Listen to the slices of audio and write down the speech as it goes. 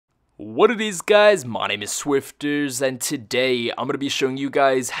What it is, guys, my name is Swifterrs, and today I'm going to be showing you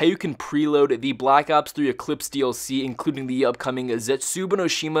guys how you can preload the Black Ops 3 Eclipse DLC, including the upcoming Zetsubou no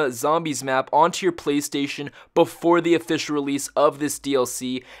Shima Zombies map, onto your PlayStation before the official release of this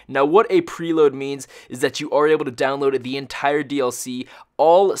DLC. Now, what a preload means is that you are able to download the entire DLC,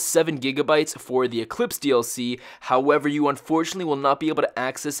 all 7 gigabytes for the Eclipse DLC. However, you unfortunately will not be able to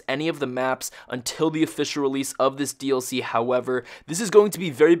access any of the maps until the official release of this DLC. However, this is going to be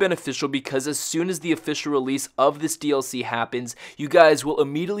very beneficial because as soon as the official release of this DLC happens, you guys will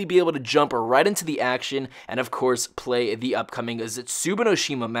immediately be able to jump right into the action and of course play the upcoming Zetsubou no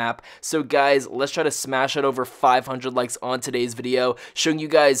Shima map. So guys, let's try to smash out over 500 likes on today's video, showing you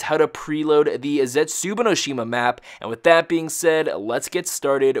guys how to preload the Zetsubou no Shima map. And with that being said, let's get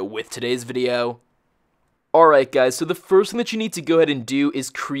started with today's video. Alright guys, so the first thing that you need to go ahead and do is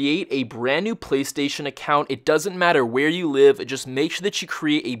create a brand new PlayStation account. It doesn't matter where you live, just make sure that you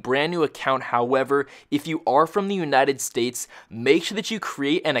create a brand new account. However, if you are from the United States, make sure that you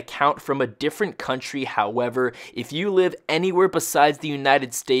create an account from a different country. However, if you live anywhere besides the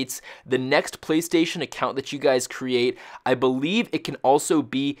United States, the next PlayStation account that you guys create, I believe it can also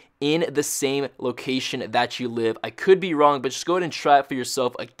be in the same location that you live. I could be wrong, but just go ahead and try it for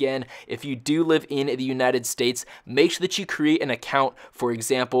yourself. Again, if you do live in the United States, make sure that you create an account, for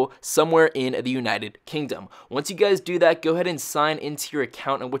example, somewhere in the United Kingdom. Once you guys do that, go ahead and sign into your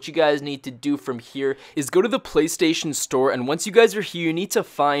account, and what you guys need to do from here is go to the PlayStation Store, and once you guys are here, you need to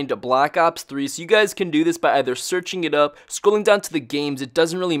find Black Ops 3, so you guys can do this by either searching it up, scrolling down to the games, it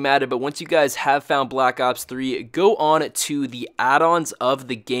doesn't really matter, but once you guys have found Black Ops 3, go on to the add-ons of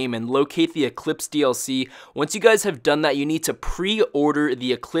the game and locate the Eclipse DLC. Once you guys have done that, you need to pre-order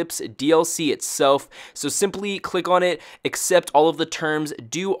the Eclipse DLC itself. So simply click on it, accept all of the terms,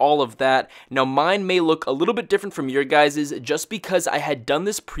 do all of that. Now mine may look a little bit different from your guys's just because I had done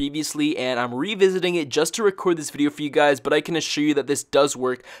this previously and I'm revisiting it just to record this video for you guys, but I can assure you that this does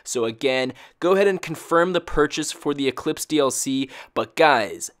work. So again, go ahead and confirm the purchase for the Eclipse DLC, but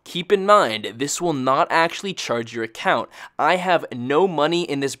guys, keep in mind, this will not actually charge your account. I have no money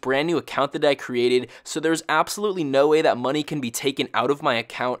in this brand new account that I created, so there's absolutely no way that money can be taken out of my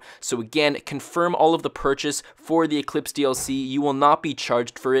account. So again, confirm all of the purchase for the Eclipse DLC. You will not be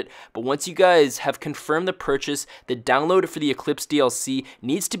charged for it, but once you guys have confirmed the purchase, the download for the Eclipse DLC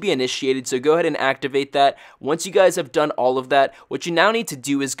needs to be initiated, so go ahead and activate that. Once you guys have done all of that, what you now need to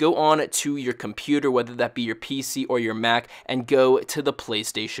do is go on to your computer, whether that be your PC or your Mac, and go to the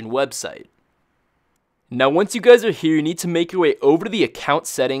PlayStation website. Now once you guys are here, you need to make your way over to the account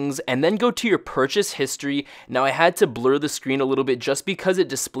settings and then go to your purchase history. Now I had to blur the screen a little bit just because it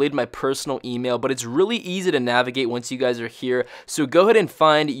displayed my personal email, but it's really easy to navigate once you guys are here. So go ahead and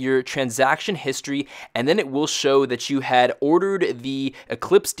find your transaction history, and then it will show that you had ordered the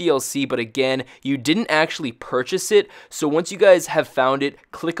Eclipse DLC, but again, you didn't actually purchase it. So once you guys have found it,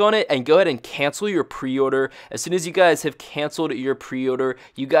 click on it and go ahead and cancel your pre-order. As soon as you guys have canceled your pre-order,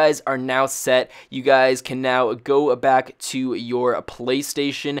 you guys are now set. You guys can now go back to your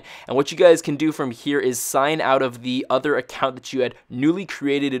PlayStation, and what you guys can do from here is sign out of the other account that you had newly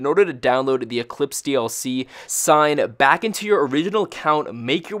created in order to download the Eclipse DLC, sign back into your original account,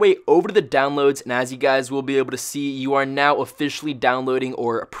 make your way over to the downloads, and as you guys will be able to see, you are now officially downloading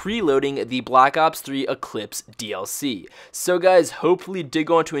or preloading the Black Ops 3 Eclipse DLC. So guys, hopefully you did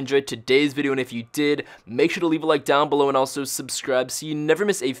go on to enjoy today's video, and if you did, make sure to leave a like down below and also subscribe so you never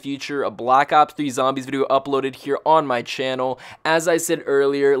miss a future Black Ops 3 Zombies video uploaded here on my channel. As I said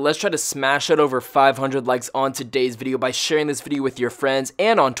earlier, let's try to smash out over 500 likes on today's video by sharing this video with your friends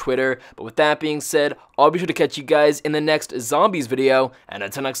and on Twitter. But with that being said, I'll be sure to catch you guys in the next Zombies video, and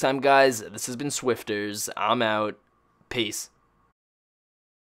until next time guys, this has been Swifterrs. I'm out. Peace.